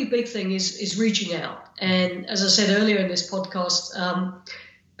 But a really big thing is reaching out. And as I said earlier in this podcast,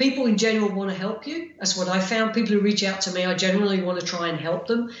 people in general want to help you. That's what I found. People who reach out to me, I generally want to try and help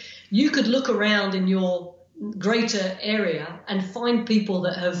them. You could look around in your greater area and find people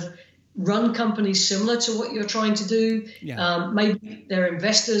that have run companies similar to what you're trying to do. Yeah. Maybe they're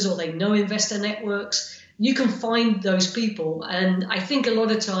investors or they know investor networks. You can find those people. And I think a lot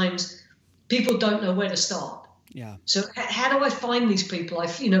of times people don't know where to start. Yeah. So how do I find these people?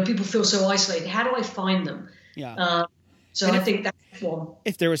 People feel so isolated. How do I find them? Yeah. So I think that's one.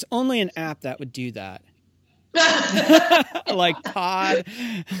 If there was only an app that would do that. Like Pod.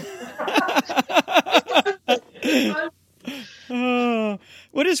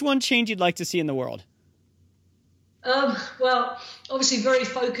 What is one change you'd like to see in the world? Well, obviously very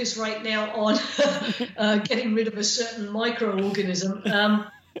focused right now on getting rid of a certain microorganism.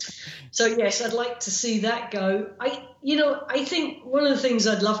 So yes, I'd like to see that go. I think one of the things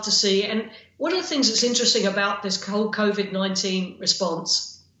I'd love to see, and one of the things that's interesting about this whole COVID-19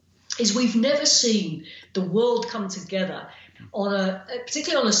 response is we've never seen the world come together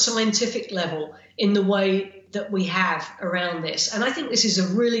particularly on a scientific level in the way that we have around this. And I think this is a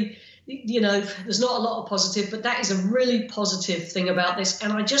really, there's not a lot of positive, but that is a really positive thing about this.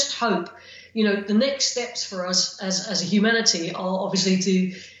 And I just hope, the next steps for us as a humanity are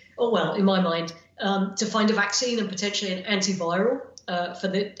obviously in my mind, to find a vaccine and potentially an antiviral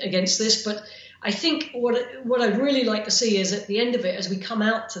against this. But I think what I'd really like to see is at the end of it, as we come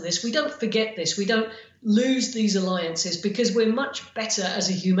out to this, we don't forget this. We don't lose these alliances, because we're much better as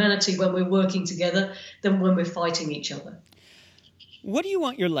a humanity when we're working together than when we're fighting each other. What do you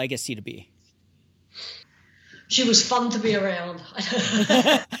want your legacy to be? She was fun to be around.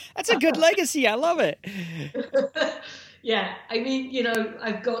 That's a good legacy. I love it. Yeah,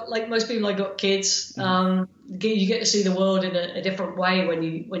 I've got, like most people, I've got kids. You get to see the world in a different way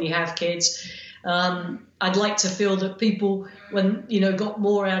when you have kids. I'd like to feel that people, got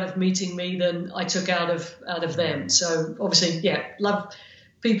more out of meeting me than I took out of them. So obviously, love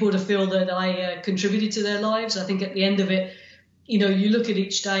people to feel that I contributed to their lives. I think at the end of it, you look at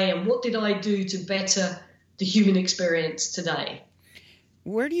each day and what did I do to better the human experience today?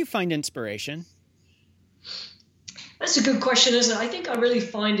 Where do you find inspiration? That's a good question, isn't it? I think I really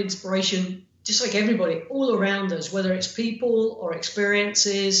find inspiration, just like everybody, all around us, whether it's people or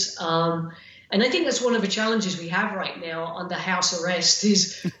experiences. And I think that's one of the challenges we have right now under house arrest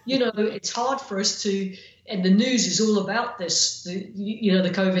is, it's hard for us to, and the news is all about this, the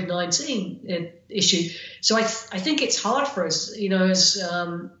COVID-19 issue. So I think it's hard for us,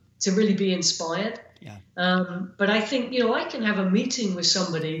 to really be inspired. Yeah. But I think, I can have a meeting with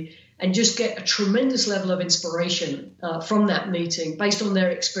somebody and just get a tremendous level of inspiration from that meeting based on their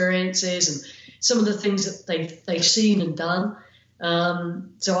experiences and some of the things that they've seen and done.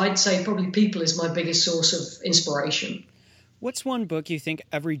 So I'd say probably people is my biggest source of inspiration. What's one book you think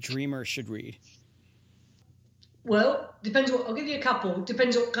every dreamer should read? Well, I'll give you a couple.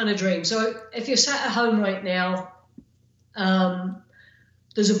 Depends what kind of dream. So if you're sat at home right now,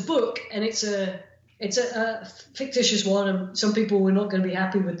 there's a book, and it's a fictitious one, and some people are not going to be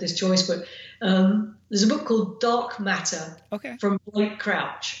happy with this choice, but there's a book called Dark Matter from Blake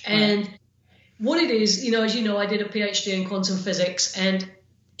Crouch. And what it is, as you know, I did a PhD in quantum physics, and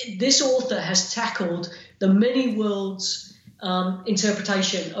this author has tackled the many worlds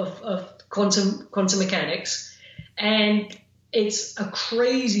interpretation of quantum mechanics. And it's a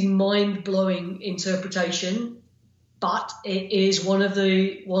crazy, mind-blowing interpretation, but it is one of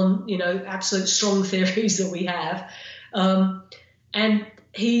the absolute strong theories that we have. And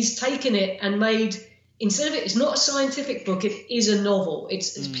he's taken it and made, instead of it's not a scientific book, it is a novel.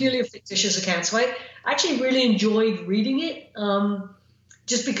 It's purely a fictitious account. So I actually really enjoyed reading it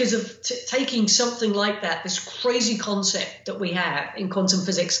just because of taking something like that, this crazy concept that we have in quantum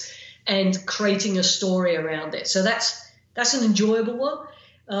physics, and creating a story around it. So that's an enjoyable one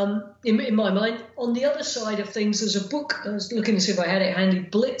in my mind. On the other side of things, there's a book, I was looking to see if I had it handy,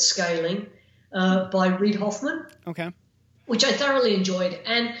 Blitzscaling by Reid Hoffman, which I thoroughly enjoyed.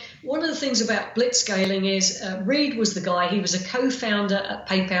 And one of the things about Blitzscaling is Reid was the guy, he was a co-founder at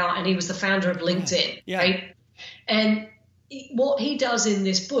PayPal, and he was the founder of LinkedIn. Right? And what he does in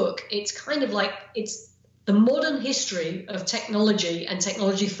this book, it's kind of like it's the modern history of technology and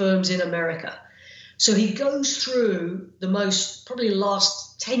technology firms in America. So he goes through probably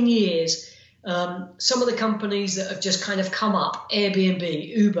last 10 years, some of the companies that have just kind of come up,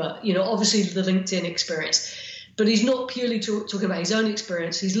 Airbnb, Uber, obviously the LinkedIn experience. But he's not purely talking about his own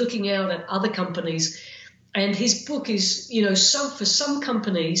experience. He's looking out at other companies. And his book is, for some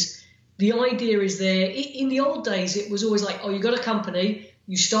companies, the idea is there. In the old days, it was always like, you got a company,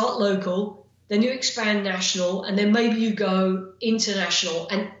 you start local, then you expand national, and then maybe you go international,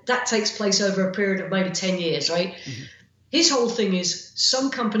 and that takes place over a period of maybe 10 years, right? Mm-hmm. His whole thing is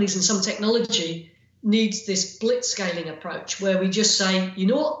some companies and some technology needs this blitzscaling approach where we just say, you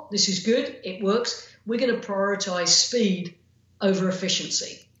know what, this is good, it works, we're going to prioritize speed over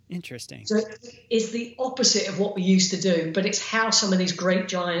efficiency. Interesting. So it's the opposite of what we used to do, but it's how some of these great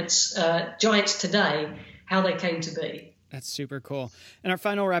giants today, how they came to be. That's super cool. And our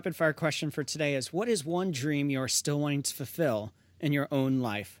final rapid fire question for today is, what is one dream you're still wanting to fulfill in your own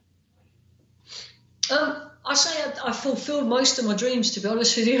life? I say I fulfilled most of my dreams, to be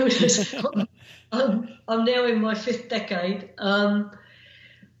honest with you. I'm now in my 5th decade.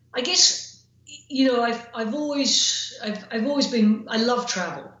 I guess, I've always been, I love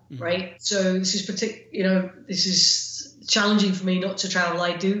travel, right? So this is this is challenging for me not to travel.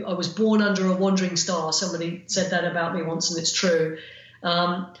 I was born under a wandering star. Somebody said that about me once, and it's true.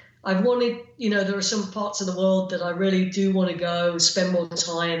 I've wanted, there are some parts of the world that I really do want to go, spend more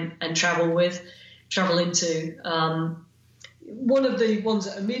time and travel into. One of the ones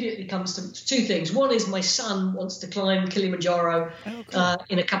that immediately comes to 2 things. One is my son wants to climb Kilimanjaro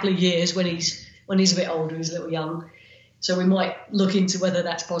in a couple of years when he's a bit older. He's a little young. So we might look into whether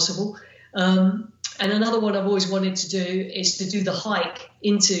that's possible. And another one I've always wanted to do is to do the hike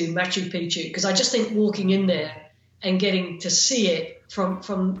into Machu Picchu, because I just think walking in there and getting to see it from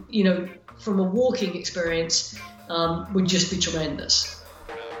a walking experience would just be tremendous.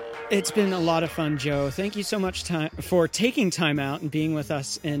 It's been a lot of fun, Joe. Thank you so much for taking time out and being with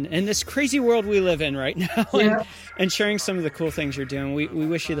us in this crazy world we live in right now, and sharing some of the cool things you're doing. We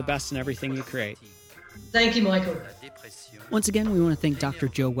wish you the best in everything you create. Thank you, Michael. Once again, we want to thank Dr.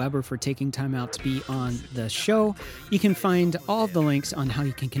 Joe Weber for taking time out to be on the show. You can find all of the links on how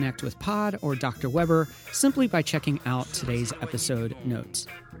you can connect with Pod or Dr. Weber simply by checking out today's episode notes.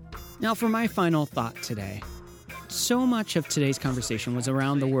 Now, for my final thought today. So much of today's conversation was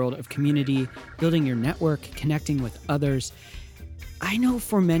around the world of community, building your network, connecting with others. I know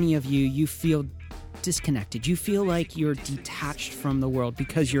for many of you, you feel disconnected. You feel like you're detached from the world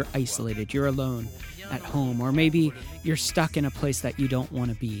because you're isolated, you're alone at home, or maybe you're stuck in a place that you don't want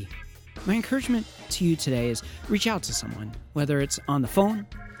to be. My encouragement to you today is reach out to someone, whether it's on the phone,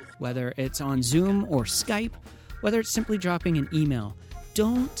 whether it's on Zoom or Skype, whether it's simply dropping an email.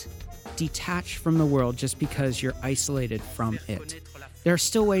 Don't detach from the world just because you're isolated from it. There are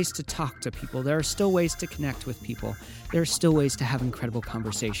still ways to talk to people. There are still ways to connect with people. There are still ways to have incredible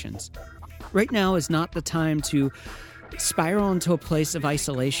conversations. Right now is not the time to spiral into a place of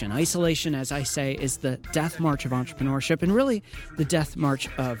isolation. Isolation, as I say, is the death march of entrepreneurship and really the death march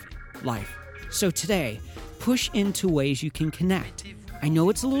of life. So today, push into ways you can connect. I know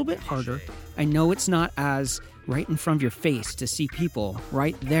it's a little bit harder. I know it's not as right in front of your face to see people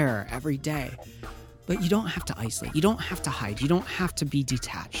right there every day. But you don't have to isolate. You don't have to hide. You don't have to be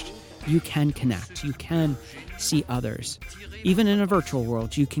detached. You can connect. You can see others. Even in a virtual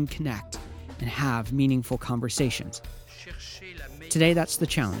world, you can connect and have meaningful conversations. Today, that's the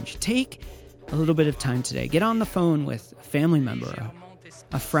challenge. Take a little bit of time today. Get on the phone with a family member,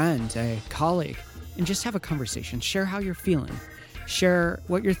 a friend, a colleague, and just have a conversation. Share how you're feeling. Share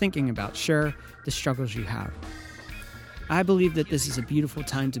what you're thinking about. Share the struggles you have. I believe that this is a beautiful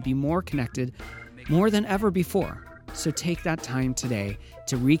time to be more connected, more than ever before. So take that time today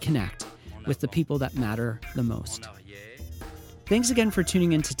to reconnect with the people that matter the most. Thanks again for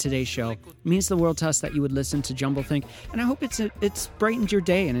tuning into today's show. It means the world to us that you would listen to Jumble Think, and I hope it's brightened your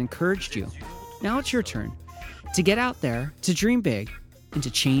day and encouraged you. Now it's your turn to get out there, to dream big, and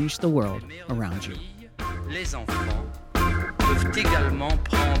to change the world around you. Les enfants peuvent également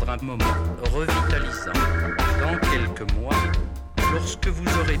prendre un moment revitalisant dans quelques mois, lorsque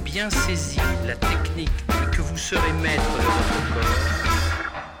vous aurez bien saisi la technique et que vous serez maître de votre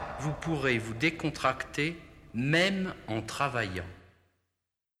corps. Vous pourrez vous décontracter même en travaillant.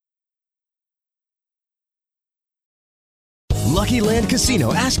 Lucky Land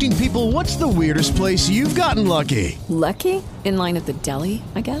Casino, asking people, what's the weirdest place you've gotten lucky? Lucky? In line at the deli,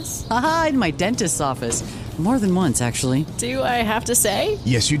 I guess? Aha, in my dentist's office. More than once, actually. Do I have to say?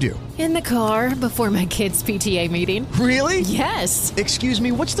 Yes, you do. In the car before my kids' PTA meeting. Really? Yes. Excuse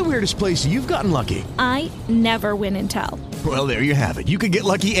me, what's the weirdest place you've gotten lucky? I never win and tell. Well, there you have it. You can get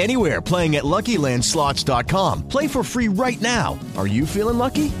lucky anywhere, playing at LuckyLandSlots.com. Play for free right now. Are you feeling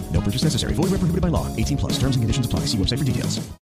lucky? No purchase necessary. Void where prohibited by law. 18+. Terms and conditions apply. See website for details.